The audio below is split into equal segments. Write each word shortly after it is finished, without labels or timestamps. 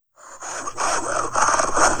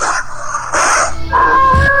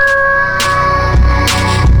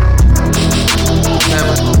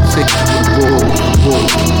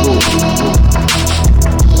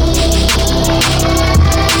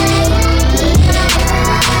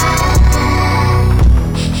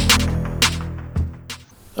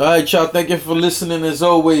All right, y'all. Thank you for listening. As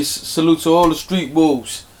always, salute to all the street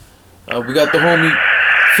wolves. We got the homie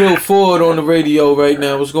Phil Forde on the radio right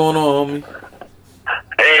now. What's going on, homie?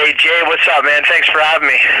 Hey Jay, what's up, man? Thanks for having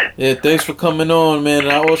me. Yeah, thanks for coming on, man.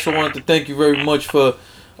 And I also wanted to thank you very much for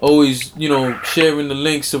always, sharing the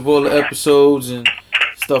links of all the episodes and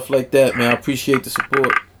stuff like that, man. I appreciate the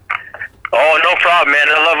support. Oh, no problem, man.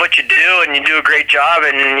 I love what you do, and you do a great job,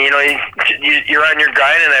 and you're on your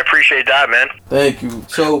grind, and I appreciate that, man. Thank you.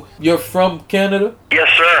 So, you're from Canada? Yes,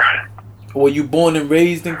 sir. Were you born and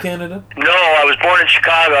raised in Canada? No, I was born in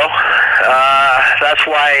Chicago. That's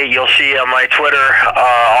why you'll see on my Twitter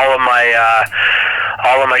all of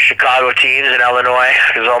my Chicago teams in Illinois,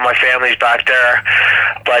 because all my family's back there.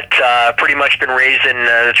 But pretty much been raised in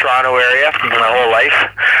the Toronto area my whole life.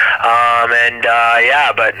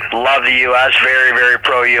 But love the U.S., very, very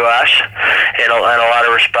pro-U.S. in a lot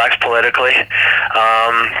of respects politically.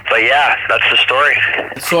 But yeah, that's the story.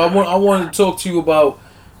 So I wanted to talk to you about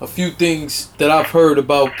a few things that I've heard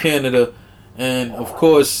about Canada, and of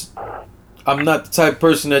course, I'm not the type of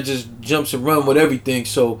person that just jumps and runs with everything.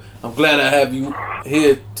 So I'm glad I have you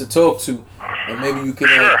here to talk to, and maybe you can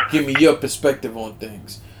give me your perspective on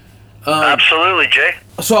things. Absolutely, Jay.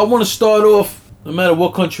 So I want to start off. No matter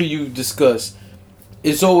what country you discuss,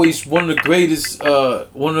 it's always one of the greatest,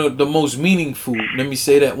 one of the most meaningful. Let me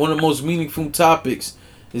say that one of the most meaningful topics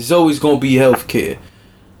is always going to be healthcare.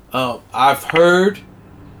 I've heard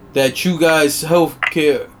that you guys'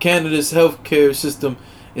 Canada's healthcare system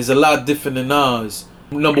is a lot different than ours.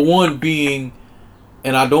 Number one being,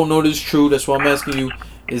 and I don't know this is true, that's why I'm asking you,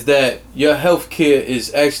 is that your healthcare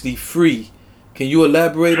is actually free. Can you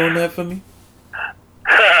elaborate on that for me?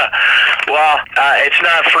 Well, it's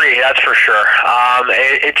not free, that's for sure.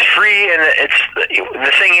 It's free, and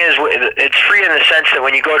the thing is, it's free in the sense that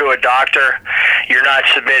when you go to a doctor, you're not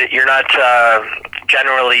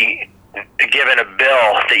generally given a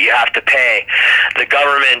bill that you have to pay. The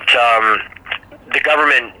government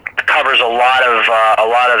covers a lot of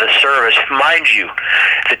the service. Mind you,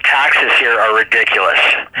 the taxes here are ridiculous,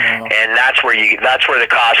 and that's where the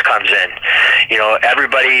cost comes in.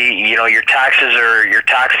 Everybody, you're taxed at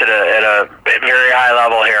a very high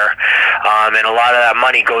level here, and a lot of that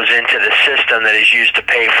money goes into the system that is used to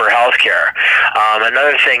pay for healthcare.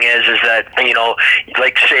 Another thing is that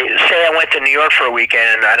like say I went to New York for a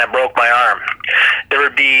weekend and I broke my arm.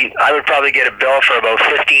 I would probably get a bill for about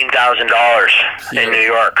 $15,000 in New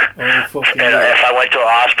York if I went to a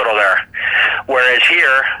hospital there. Whereas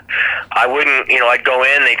here, I wouldn't. I'd go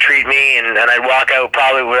in, they treat me, and I'd walk out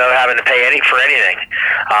probably without having to pay for anything.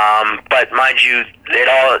 But mind you,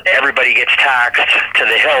 everybody gets taxed to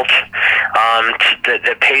the hilt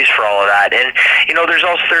that pays for all of that. And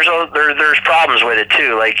there's problems with it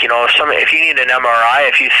too. Like if you need an MRI,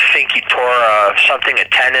 if you think you tore a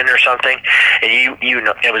tendon or something, and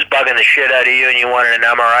it was bugging the shit out of you, and you wanted an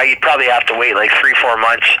MRI, you'd probably have to wait like 3-4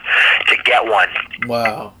 months to get one.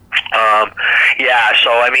 Wow. So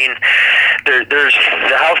I mean, there's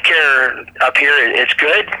the healthcare up here. It's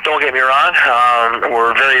good. Don't get me wrong.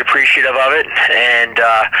 We're very appreciative of it,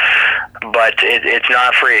 but it's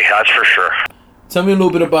not free. That's for sure. Tell me a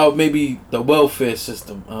little bit about maybe the welfare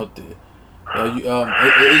system out there.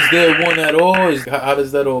 Is there one at all? How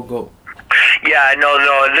does that all go? Yeah, no.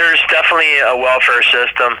 There's definitely a welfare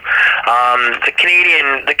system. The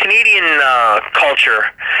Canadian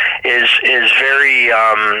culture is very.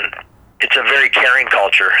 It's a very caring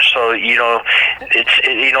culture. So down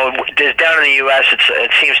in the U.S.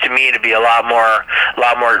 it seems to me to be a lot more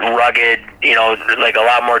rugged. Like a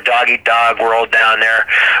lot more dog eat dog world down there.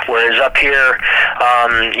 Whereas up here,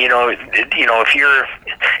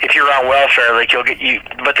 if you're on welfare, like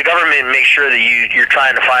but the government makes sure that you're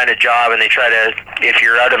trying to find a job, and they try to, if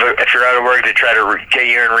you're out of work, they try to get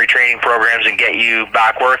you in retraining programs and get you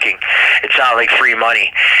back working. It's not like free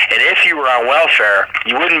money. And if you were on welfare,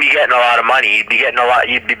 you wouldn't be getting a lot of money.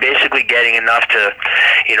 You'd be basically getting enough to,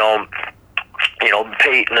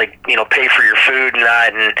 pay for your food and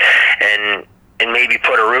that, and maybe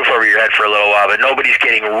put a roof over your head for a little while. But nobody's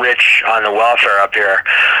getting rich on the welfare up here,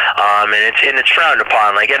 and it's frowned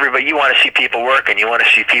upon. Like everybody, you want to see people working, you want to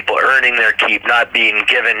see people earning their keep, not being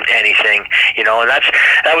given anything. And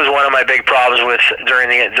that was one of my big problems during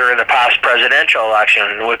the past presidential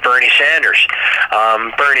election with Bernie Sanders.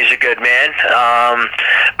 Bernie's a good man,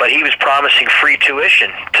 but he was promising free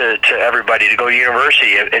tuition to everybody to go to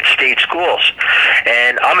university at state schools.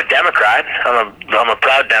 And I'm a Democrat. I'm a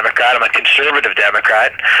proud Democrat. I'm a conservative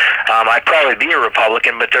Democrat. I'd probably be a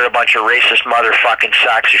Republican, but they're a bunch of racist motherfucking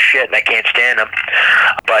sacks of shit, and I can't stand them.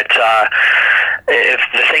 But if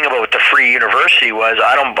the thing about the free university was,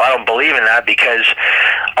 I don't believe in that, because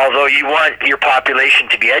although you want your population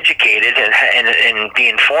to be educated and be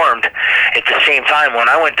informed, at the same time, when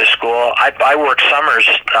I went to school, I worked summers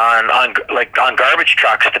on garbage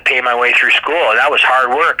trucks to pay my way through school, and that was hard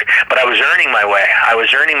work, but I was earning my way. I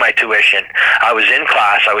was earning my tuition. I was in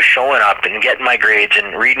class. I was showing up and getting my grades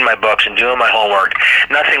and reading my books and doing my homework.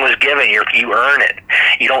 Nothing was given. You earn it.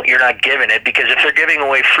 You're not given it, because if they're giving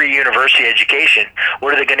away free university education,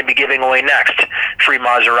 what are they going to be giving away next? Free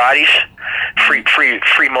Maseratis,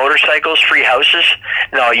 free motorcycles, free houses?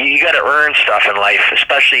 No, you got to earn stuff in life,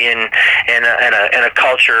 especially in a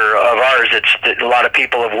culture of ours that a lot of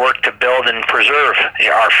people have worked to build and preserve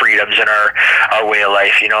our freedoms and our way of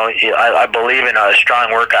life. I believe in a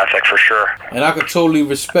strong work ethic for sure. And I could totally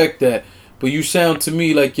respect that. But you sound to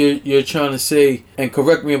me like you're trying to say, and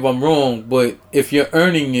correct me if I'm wrong, but if you're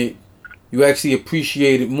earning it, you actually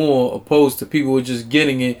appreciate it more, opposed to people who are just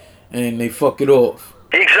getting it and they fuck it off.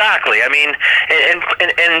 Exactly. I mean, and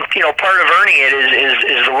part of earning it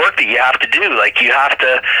is the work that you have to do. Like you have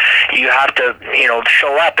to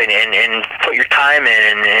show up and put your time in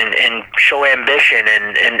and show ambition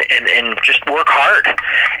and just work hard.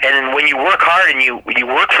 And when you work hard and you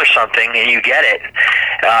work for something and you get it,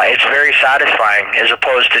 it's very satisfying, as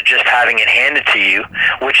opposed to just having it handed to you,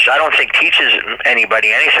 which I don't think teaches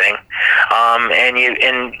anybody anything.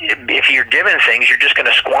 And if you're given things, you're just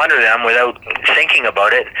going to squander them without thinking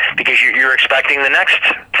about it, because you're expecting the next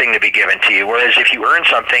thing to be given to you. Whereas if you earn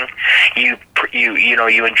something, you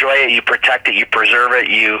enjoy it, you protect it, you preserve it,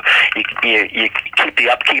 you keep the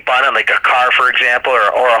upkeep on it, like a car, for example,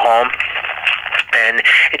 or a home. And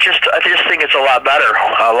I just think it's a lot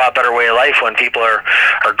better way of life when people are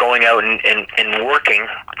going out and working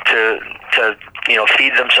to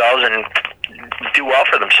feed themselves and do well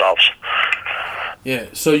for themselves. Yeah.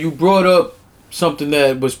 So you brought up something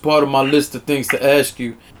that was part of my list of things to ask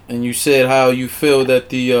you, and you said how you feel that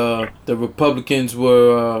the Republicans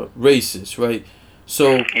were racist, right?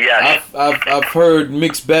 So yes. I've heard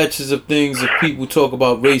mixed batches of things of people talk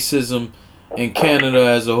about racism in Canada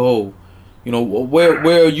as a whole.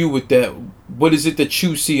 Where are you with that? What is it that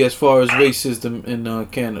you see as far as racism in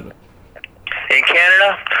Canada? In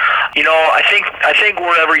Canada, I think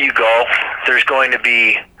wherever you go, there's going to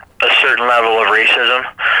be a certain level of racism.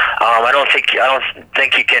 I don't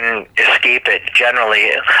think you can escape it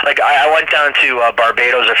generally. Like I went down to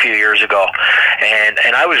Barbados a few years ago,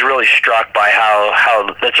 and I was really struck by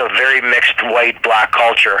how it's a very mixed white-black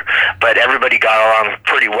culture, but everybody got along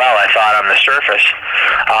pretty well, I thought, on the surface.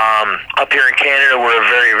 Up here in Canada, we're a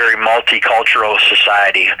very, very multicultural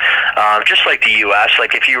society, just like the U.S.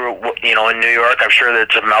 Like if you were, in New York, I'm sure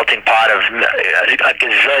that it's a melting pot of a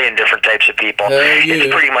gazillion different types of people. Yeah.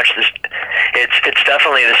 It's pretty much this. It's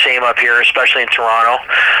definitely the same up here, especially in Toronto,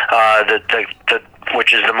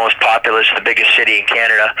 which is the most populous, the biggest city in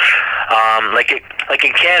Canada. Like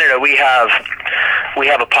in Canada, we have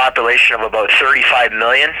a population of about 35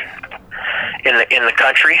 million in the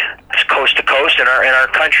country. It's coast to coast, and our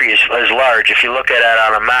country is large. If you look at it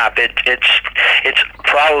on a map, it's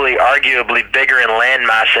probably arguably bigger in land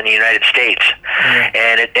mass than the United States,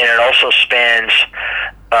 and it also spans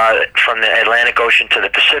from the Atlantic Ocean to the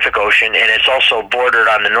Pacific Ocean, and it's also bordered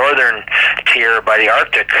on the northern tier by the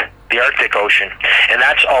Arctic Ocean, and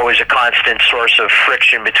that's always a constant source of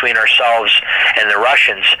friction between ourselves and the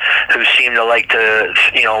Russians, who seem to like to,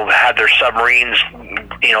 have their submarines,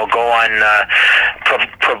 go on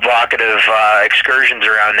provocative excursions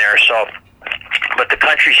around there. So. But the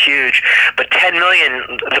country's huge. But 10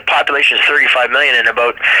 million, the population is 35 million, and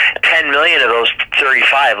about 10 million of those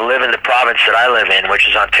 35 live in the province that I live in, which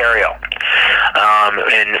is Ontario,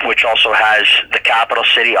 and which also has the capital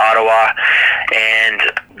city, Ottawa, and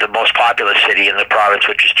the most populous city in the province,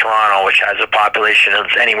 which is Toronto, which has a population of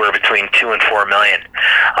anywhere between 2 and 4 million.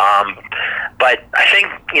 But I think,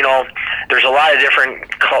 there's a lot of different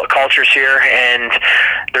cultures here, and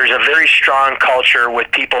there's a very strong culture with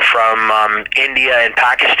people from India and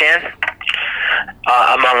Pakistan,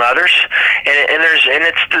 among others, and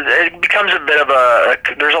it becomes a bit of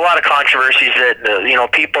there's a lot of controversies that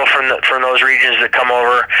people from those regions that come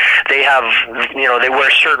over, they have they wear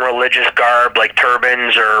certain religious garb like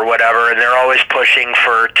turbans or whatever, and they're always pushing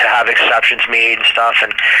to have exceptions made and stuff,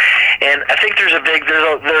 and I think there's a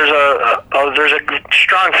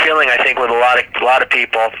strong feeling, I think, with a lot of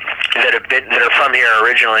people that are from here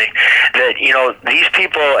originally, that these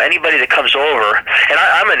people, anybody that comes over, and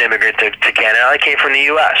I'm an immigrant to Canada. Canada. I came from the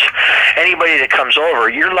U.S. Anybody that comes over,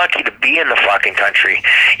 you're lucky to be in the fucking country.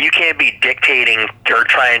 You can't be dictating or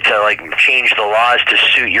trying to like change the laws to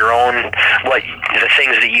suit your own the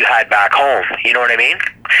things that you had back home. You know what I mean?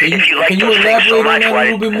 Can you elaborate on that a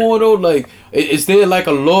little bit more though? Like, is there like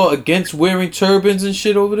a law against wearing turbans and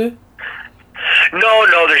shit over there?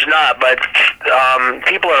 No, there's not. But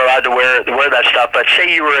people are allowed to wear that stuff. But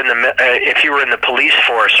say you were if you were in the police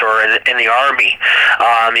force or in the army,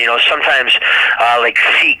 sometimes like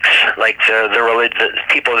Sikhs, like the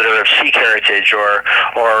people that are of Sikh heritage or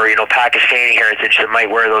Pakistani heritage that might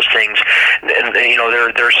wear those things,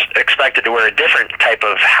 they're expected to wear a different type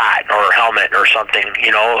of hat or helmet or something,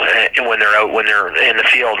 when they're in the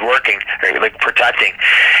field working, like protecting.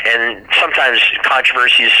 And sometimes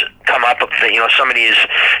controversies come up that somebody is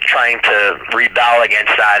trying to rebel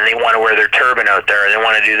against that, and they want to wear their turban out there, and they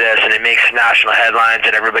want to do this, and it makes national headlines,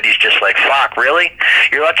 and everybody's just like, fuck, really?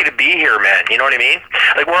 You're lucky to be here, man. You know what I mean?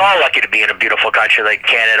 Like, we're all lucky to be in a beautiful country like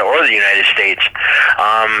Canada or the United States.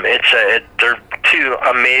 They're two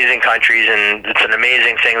amazing countries, and it's an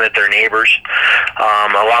amazing thing that they're neighbors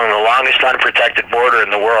along the longest unprotected border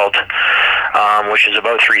in the world, which is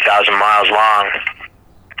about 3,000 miles long.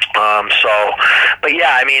 But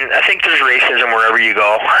yeah, I mean, I think there's racism wherever you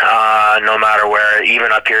go, no matter where,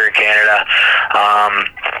 even up here in Canada.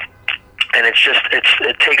 And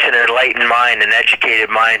it takes an enlightened mind, an educated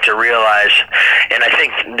mind to realize, and I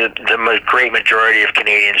think the great majority of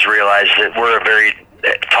Canadians realize that we're a very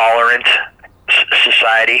tolerant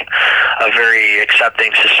society, a very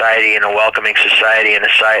accepting society, and a welcoming society, and a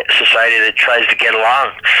society that tries to get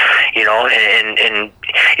along, and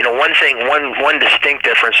one distinct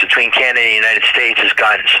difference between Canada and the United States is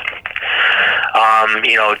guns.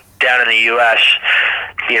 Down in the U.S.,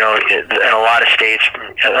 in a lot of states,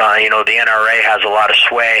 the NRA has a lot of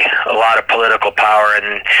sway, a lot of political power,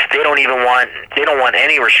 and they don't want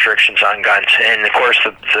any restrictions on guns. And of course,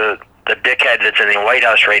 the dickhead that's in the White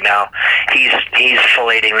House right now, he's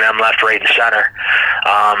filleting them left, right, and center,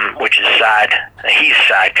 which is sad. He's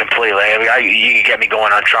sad completely. I mean, you can get me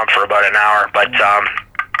going on Trump for about an hour, but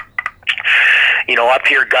up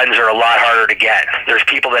here, guns are a lot harder to get. There's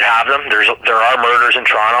people that have them. There are murders in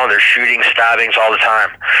Toronto. There's shootings, stabbings all the time.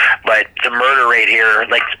 But the murder rate here,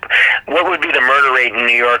 like, what would be the murder rate in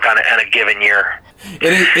New York on a given year?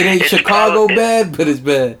 It ain't Chicago bad, but it's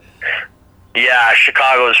bad. Yeah,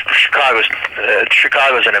 Chicago's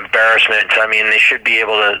an embarrassment. I mean, they should be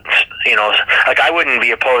able to, I wouldn't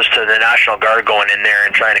be opposed to the National Guard going in there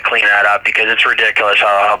and trying to clean that up, because it's ridiculous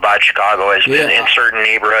how bad Chicago is in certain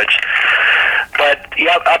neighborhoods. But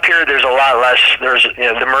yeah, up here there's a lot less. There's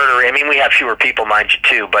the murder. I mean, we have fewer people, mind you,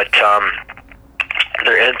 too, but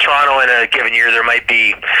in Toronto in a given year there might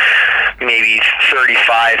be maybe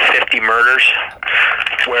 35, 50 murders,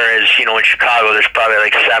 whereas in Chicago there's probably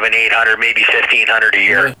like 700, 800, maybe 1,500 a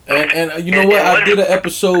year. And you know what? I did an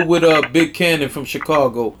episode with Big Cannon from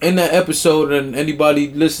Chicago. In that episode, and anybody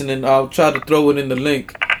listening, I'll try to throw it in the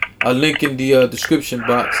link. I'll link in the description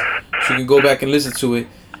box so you can go back and listen to it.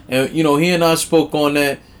 And he and I spoke on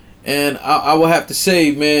that, and I will have to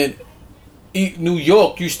say, man, New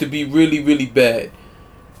York used to be really, really bad.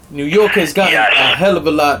 New York has gotten a hell of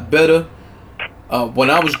a lot better. When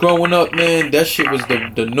I was growing up, man, that shit was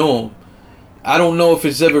the norm. I don't know if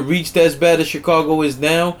it's ever reached as bad as Chicago is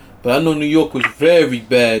now, but I know New York was very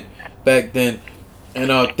bad back then.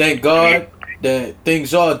 And thank God that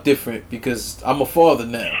things are different, because I'm a father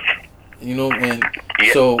now. And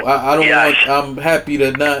so I don't want, I'm happy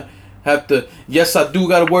to not have to, yes, I do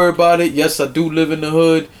got to worry about it. Yes, I do live in the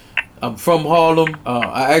hood. I'm from Harlem.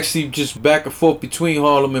 I actually just back and forth between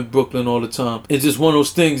Harlem and Brooklyn all the time. It's just one of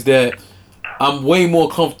those things that I'm way more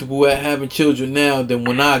comfortable at having children now than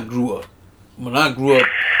when I grew up. When I grew up,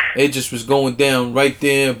 it just was going down right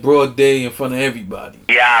there, broad day, in front of everybody.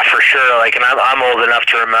 Yeah, for sure. Like, and I'm old enough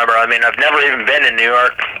to remember. I mean, I've never even been in New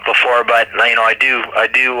York before, but I do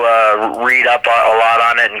read up a lot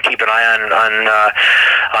on it and keep an eye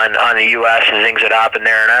on the U.S. and things that happen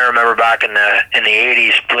there. And I remember back in the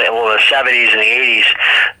 80s, well, the 70s and the 80s,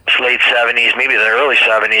 late 70s, maybe the early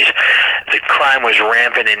 70s, the crime was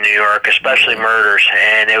rampant in New York, especially murders,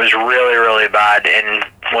 and it was really, really bad. And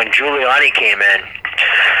when Giuliani came in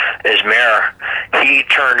as mayor, he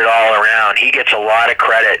turned it all around. He gets a lot of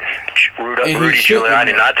credit. Rudy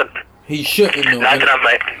Giuliani, he shouldn't know. I'm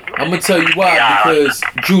gonna tell you why. Because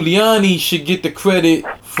Giuliani should get the credit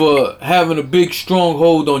for having a big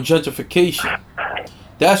stronghold on gentrification.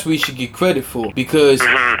 That's what he should get credit for. Because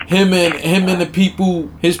him and the people,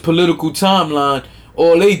 his political timeline,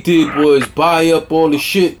 all they did was buy up all the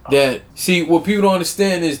shit that. See, what people don't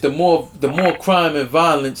understand is the more crime and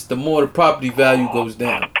violence, the more the property value goes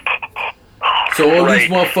down. So all these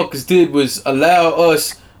motherfuckers did was allow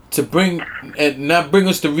us to bring and not bring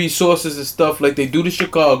us the resources and stuff like they do to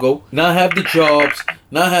Chicago, not have the jobs,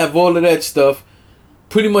 not have all of that stuff.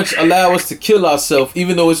 Pretty much allow us to kill ourselves,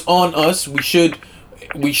 even though it's on us. We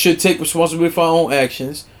should take responsibility for our own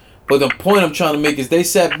actions. But the point I'm trying to make is they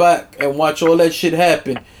sat back and watched all that shit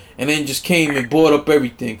happen, and then just came and bought up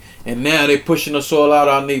everything. And now they're pushing us all out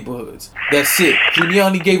of our neighborhoods. That's it.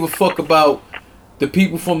 Giuliani gave a fuck about the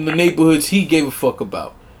people from the neighborhoods he gave a fuck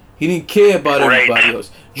about. He didn't care about everybody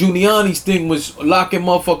else. Giuliani's thing was locking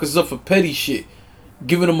motherfuckers up for petty shit,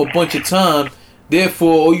 giving them a bunch of time.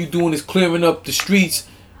 Therefore, all you doing is clearing up the streets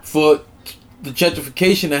for the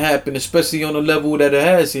gentrification to happen, especially on the level that it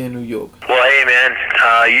has here in New York. Well, hey, man,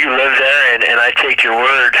 you live there, and I take your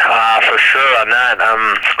word for sure on that.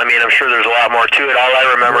 I mean, I'm sure there's a lot more to it. All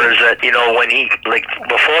I remember is that, you know, when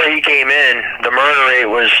before he came in, the murder rate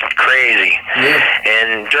was crazy. Yeah.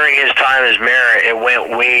 And during his time as mayor, it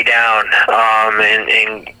went way down.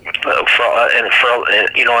 And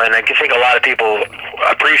you know, and I think a lot of people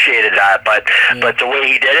appreciated that, but the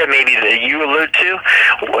way he did it, maybe that you allude to,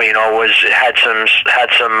 you know, had some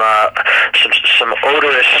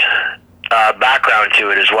odorous background to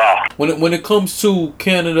it as well. When it comes to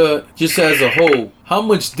Canada, just as a whole, how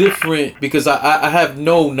much different? Because I have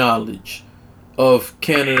no knowledge of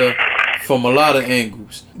Canada from a lot of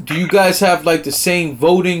angles. Do you guys have like the same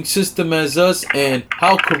voting system as us? And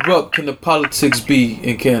how corrupt can the politics be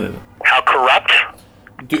in Canada? How corrupt?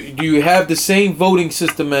 Do you have the same voting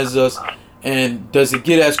system as us? And does it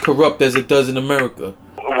get as corrupt as it does in America?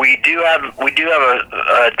 We do have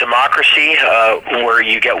a democracy where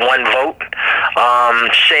you get one vote.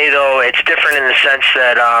 Say though, it's different in the sense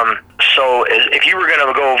that so if you were going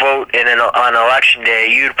to go vote on election day,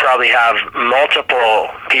 you'd probably have multiple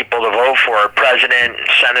people to vote for: president,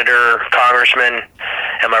 senator, congressman.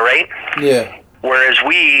 Am I right? Yeah. Whereas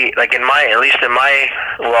we, like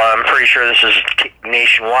well, I'm pretty sure this is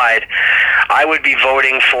nationwide, I would be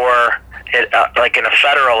voting for. Like in a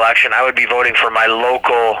federal election, I would be voting for my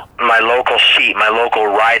local seat, my local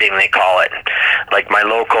riding, they call it, like my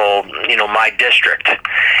local, you know, my district,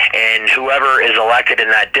 and whoever is elected in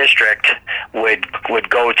that district would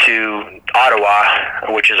go to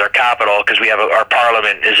Ottawa, which is our capital, because we have our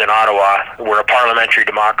parliament is in Ottawa. We're a parliamentary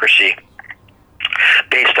democracy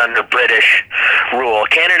based under British rule.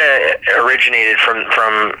 Canada originated from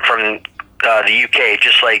the UK,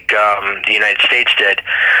 just like the United States did,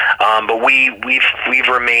 but we've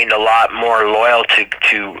remained a lot more loyal to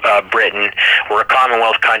Britain. We're a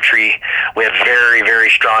Commonwealth country. We have very, very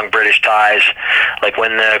strong British ties. Like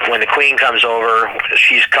when the Queen comes over,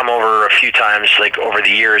 she's come over a few times, like over the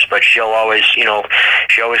years, but she always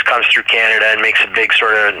comes through Canada and makes a big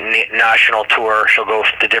sort of national tour. She'll go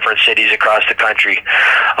to different cities across the country,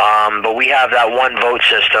 but we have that one vote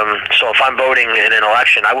system. So if I'm voting in an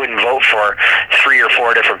election, I wouldn't vote for 3 or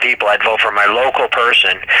 4 different people. I'd vote for my local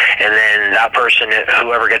person, and then that person,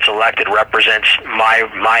 whoever gets elected, represents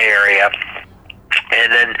my area.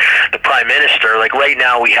 And then the prime minister, like right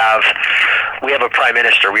now we have a prime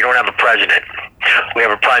minister. We don't have a president. We have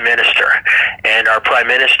a prime minister, and our prime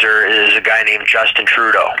minister is a guy named Justin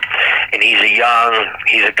Trudeau, and he's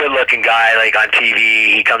a good-looking guy. Like on TV,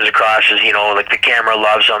 he comes across as, you know, like the camera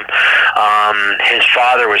loves him. His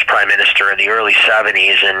father was prime minister in the early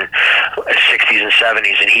 70s and 60s and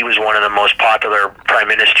 70s, and he was one of the most popular prime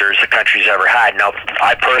ministers the country's ever had. Now,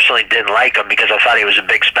 I personally didn't like him because I thought he was a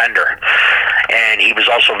big spender, and he was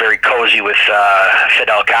also very cozy with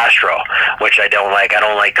Fidel Castro, which I don't like. I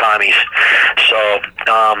don't like commies. So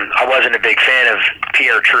I wasn't a big fan of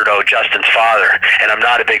Pierre Trudeau, Justin's father, and I'm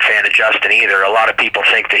not a big fan of Justin either. A lot of people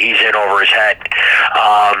think that he's in over his head.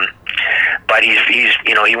 But he's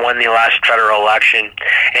you know, he won the last federal election,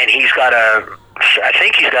 and I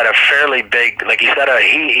think he's got a fairly big, like his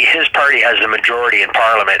party has the majority in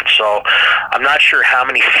Parliament, so I'm not sure how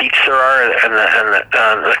many seats there are in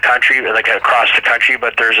the country, like across the country,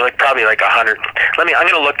 but there's like probably like 100. I'm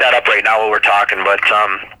going to look that up right now while we're talking, but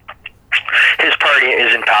his party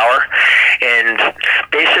is in power, and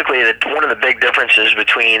basically one of the big differences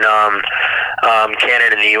between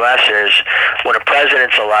Canada and the U.S. is when a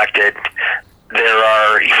president's elected,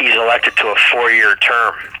 he's elected to a 4-year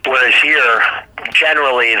term. Whereas here,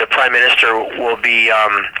 generally, the prime minister will be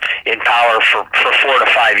in power for 4 to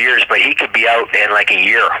 5 years, but he could be out in like a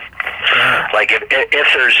year. Like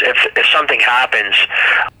if something happens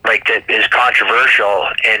like that is controversial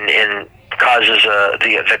and causes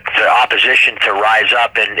the opposition to rise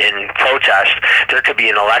up in protest, there could be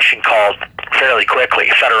an election called fairly quickly,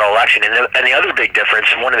 federal election. And the other big difference,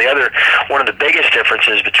 one of the biggest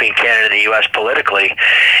differences between Canada and the U.S. politically,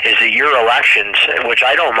 is that your elections, which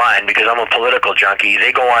I don't mind because I'm a political junkie,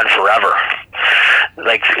 they go on forever.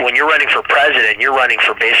 Like when you're running for president, you're running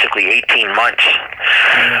for basically 18 months.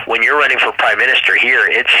 When you're running for prime minister here,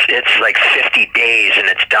 it's like 50 days and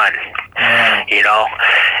it's done. You know,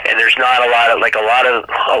 and there's not a lot of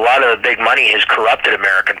the big money has corrupted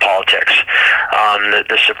American politics.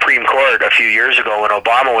 The Supreme Court a few years ago, when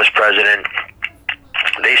Obama was president,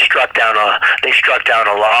 they struck down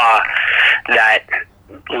a law that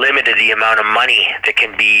limited the amount of money that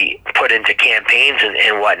can be put into campaigns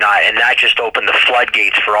and whatnot, and that just opened the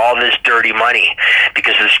floodgates for all this dirty money,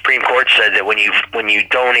 because the Supreme Court said that when you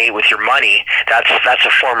donate with your money, that's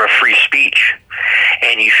a form of free speech,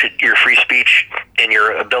 and your free speech and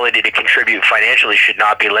your ability to contribute financially should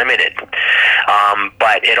not be limited.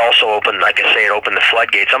 But it also opened, like I say, it opened the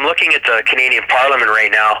floodgates. I'm looking at the Canadian Parliament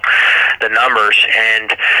right now, the numbers, and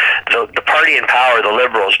the party in power, the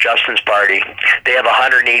Liberals, Justin's party, they have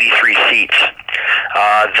 183 seats.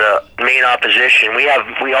 The main opposition,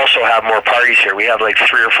 we also have more parties here. We have like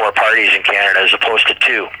 3 or 4 parties in Canada as opposed to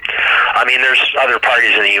 2. I mean, there's other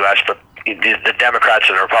parties in the U.S., but the Democrats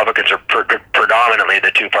and the Republicans are predominantly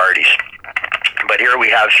the 2 parties. But here we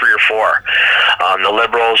have 3 or 4. The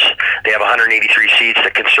Liberals, they have 183 seats.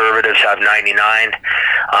 The Conservatives have 99.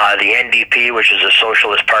 The NDP, which is a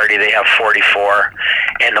socialist party, they have 44.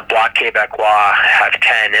 And the Bloc Québécois have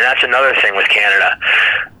 10. And that's another thing with Canada.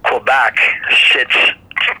 Quebec sits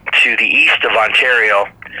to the east of Ontario,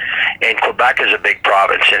 and Quebec is a big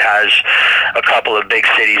province. It has a couple of big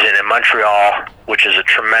cities in it, Montreal, which is a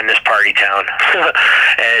tremendous party town,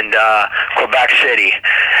 and Quebec City,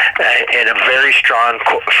 and a very strong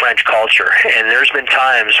French culture. And there's been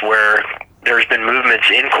times where there's been movements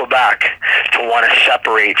in Quebec to want to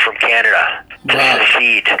separate from Canada, to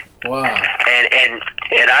secede. Wow.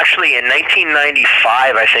 And actually in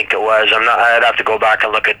 1995, I think it was, I'd have to go back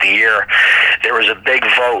and look at the year, there was a big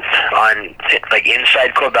vote on, like,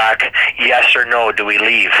 inside Quebec, yes or no, do we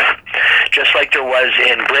leave? Just like there was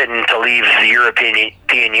in Britain to leave the European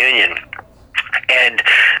Union. And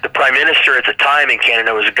the Prime Minister at the time in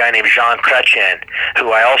Canada was a guy named Jean Chrétien,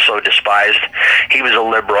 who I also despised. He was a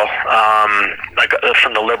liberal,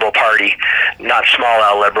 from the Liberal Party, not small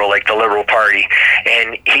L liberal, like the Liberal Party.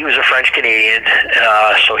 And he was a French Canadian,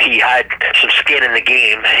 so he had some skin in the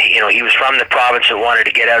game. You know, he was from the province that wanted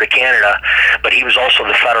to get out of Canada, but he was also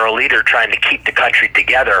the federal leader trying to keep the country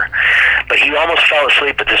together. But he almost fell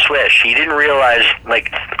asleep at the switch. He didn't realize, like,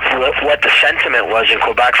 what the sentiment was in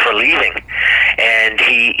Quebec for leaving. And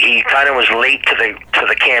he kind of was late to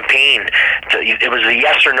the campaign. It was the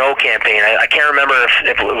yes or no campaign. I can't remember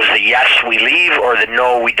if it was the yes we leave or the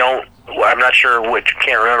no we don't. I'm not sure which.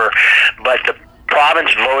 Can't remember. But the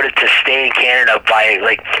province voted to stay in Canada by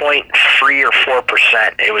like 0.3 or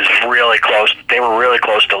 4%. It was really close. They were really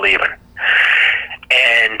close to leaving.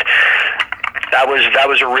 And that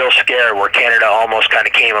was a real scare where Canada almost kind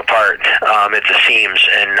of came apart at the seams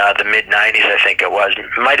in the mid '90s, I think it was.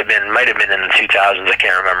 Might have been in the 2000s. I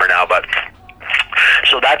can't remember now, but.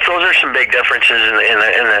 So those are some big differences in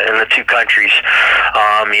the 2 countries.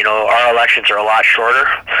 You know, our elections are a lot shorter,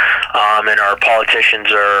 and our politicians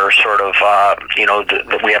are sort of,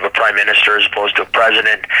 we have a prime minister as opposed to a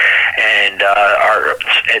president, and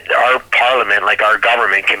our parliament, like our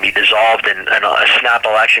government, can be dissolved, and a snap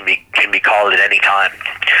election can be called at any time.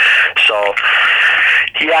 So,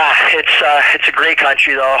 yeah, it's a great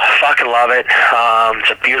country though. Fucking love it.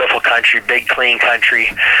 It's a beautiful country, big clean country,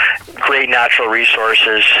 great natural resources.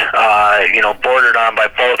 Bordered on by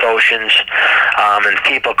both oceans, and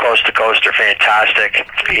people coast to coast are fantastic.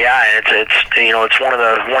 Yeah, and it's one of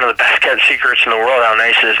the best kept secrets in the world how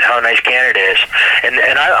nice Canada is. And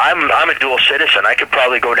I'm a dual citizen. I could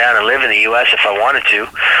probably go down and live in the U.S. if I wanted to,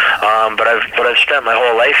 but I've spent my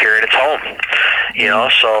whole life here and it's home. You know,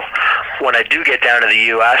 so when I do get down to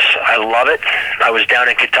the U.S., I love it. I was down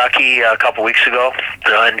in Kentucky a couple weeks ago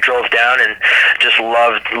and drove down and just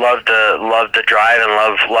loved the drive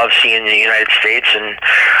and love seeing the United States. And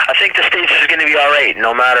I think the States is going to be all right,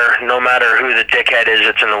 no matter who the dickhead is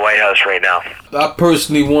that's in the White House right now. I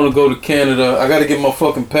personally want to go to Canada. I got to get my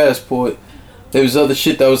fucking passport. There was other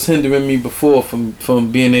shit that was hindering me before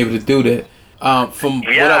from being able to do that. From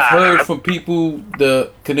what I've heard from people,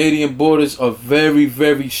 the Canadian borders are very,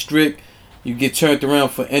 very strict. You get turned around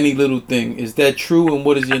for any little thing. Is that true? And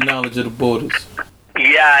what is your knowledge of the borders?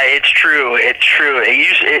 Yeah, it's true. It's true.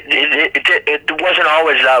 It wasn't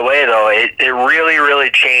always that way, though. It really, really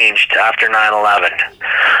changed after 9/11.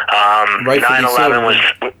 9/11 was.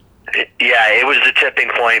 Yeah, it was the tipping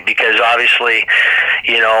point because obviously,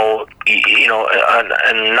 and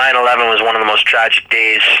 9/11 was one of the most tragic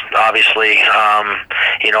days. Obviously, I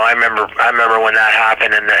remember when that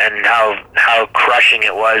happened and how crushing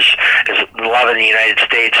it was. Because loving the United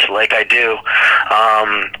States like I do,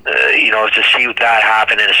 to see that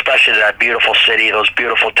happen, and especially that beautiful city, those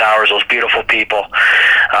beautiful towers, those beautiful people,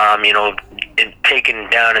 taken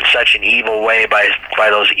down in such an evil way by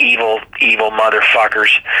those evil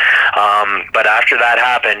motherfuckers. But after that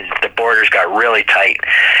happened, the borders got really tight,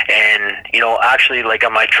 and actually, like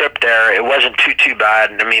on my trip there, it wasn't too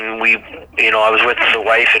bad. I mean, I was with the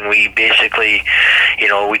wife, and we basically,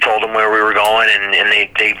 we told them where we were going, and they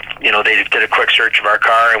did a quick search of our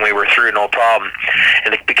car, and we were through no problem,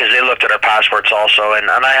 and because they looked at our passports also, and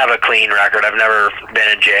I have a clean record. I've never been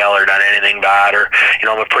in jail or done anything bad, or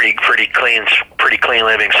I'm a pretty clean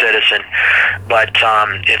living citizen. But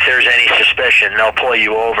if there's any suspicion, they'll pull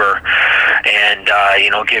you over and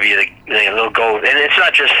give you they'll go, and it's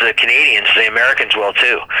not just the Canadians, the Americans will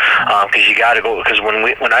too, because you got to go, because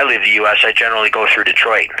when I leave the U.S. I generally go through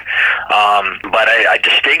Detroit, but I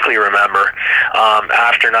distinctly remember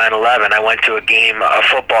after 9/11 I went to an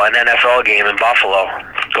NFL game in Buffalo,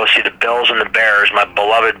 go see the Bills and the Bears, my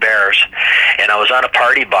beloved Bears, and I was on a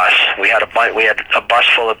party bus. We had a bus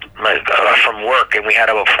full of from work, and we had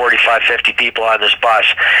about 45-50 people on this bus,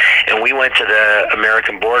 and we went to the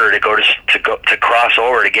American border to cross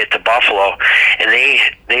over to get to Buffalo, and they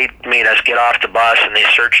made us get off the bus, and they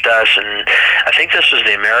searched us, and I think this was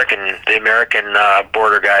the American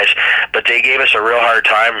border guys, but they gave us a real hard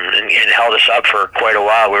time and held us up for quite a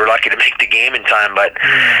while. We were lucky to make the game in time, but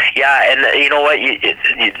yeah, and you know what?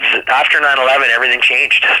 After 9/11, everything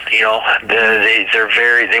changed. They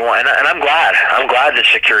want, and I'm glad that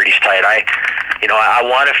security's tight. I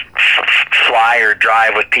want to fly or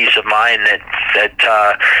drive with peace of mind that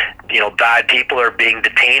bad people are being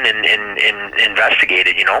detained and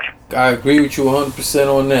investigated. I agree with you 100%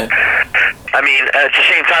 on that. I mean, at the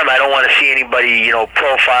same time, I don't want to see anybody,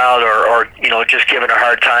 profiled or just given a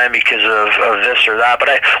hard time because of this or that.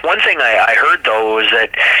 But one thing I heard, though, was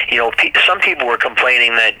that, some people were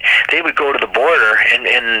complaining that they would go to the border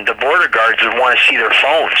and the border guards would want to see their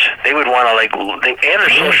phones. They would want to, and their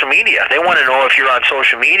social media. They want to know if you're on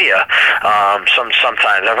social media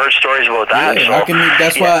sometimes. I've heard stories about that. Yeah, so,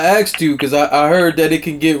 that's why I asked you, because I heard that it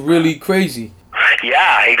can get really crazy.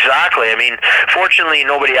 Yeah, exactly. I mean, fortunately,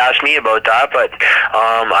 nobody asked me about that, but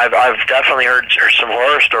I've definitely heard some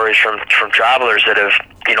horror stories from travelers that have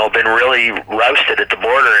been really rousted at the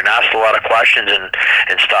border and asked a lot of questions and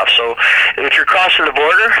stuff. So if you're crossing the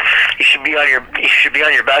border, you should be on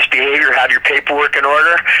your best behavior, have your paperwork in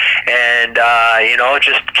order, and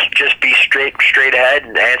just be straight ahead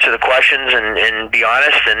and answer the questions and be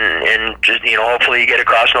honest and just hopefully you get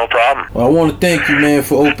across no problem. Well, I want to thank you, man,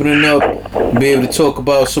 for opening up and being able to talk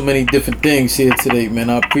about so many different things here today, man.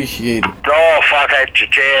 I appreciate it. Oh, fuck,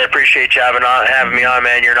 Jay, I appreciate you having me on,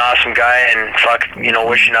 man. You're an awesome guy, and fuck,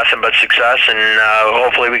 wish you nothing but success, and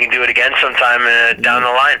hopefully we can do it again sometime down the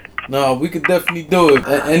line. No, we could definitely do it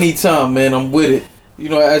at any time, man. I'm with it.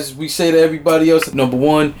 As we say to everybody else, number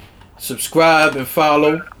one, subscribe and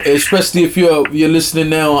follow. Especially if you're listening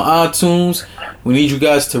now on iTunes, we need you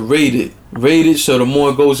guys to rate it. Rate it so the more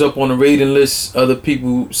it goes up on the rating list, other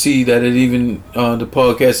people see that the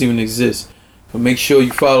podcast even exists. But make sure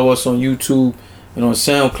you follow us on YouTube and on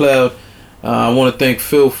SoundCloud. I want to thank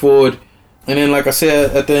Phil Forde. And then, like I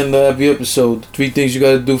said at the end of every episode, the 3 things you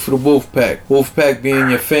got to do for the Wolfpack. Wolfpack being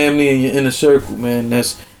your family and your inner circle, man.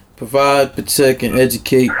 That's provide, protect, and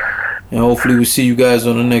educate. And hopefully we'll see you guys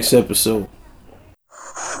on the next episode.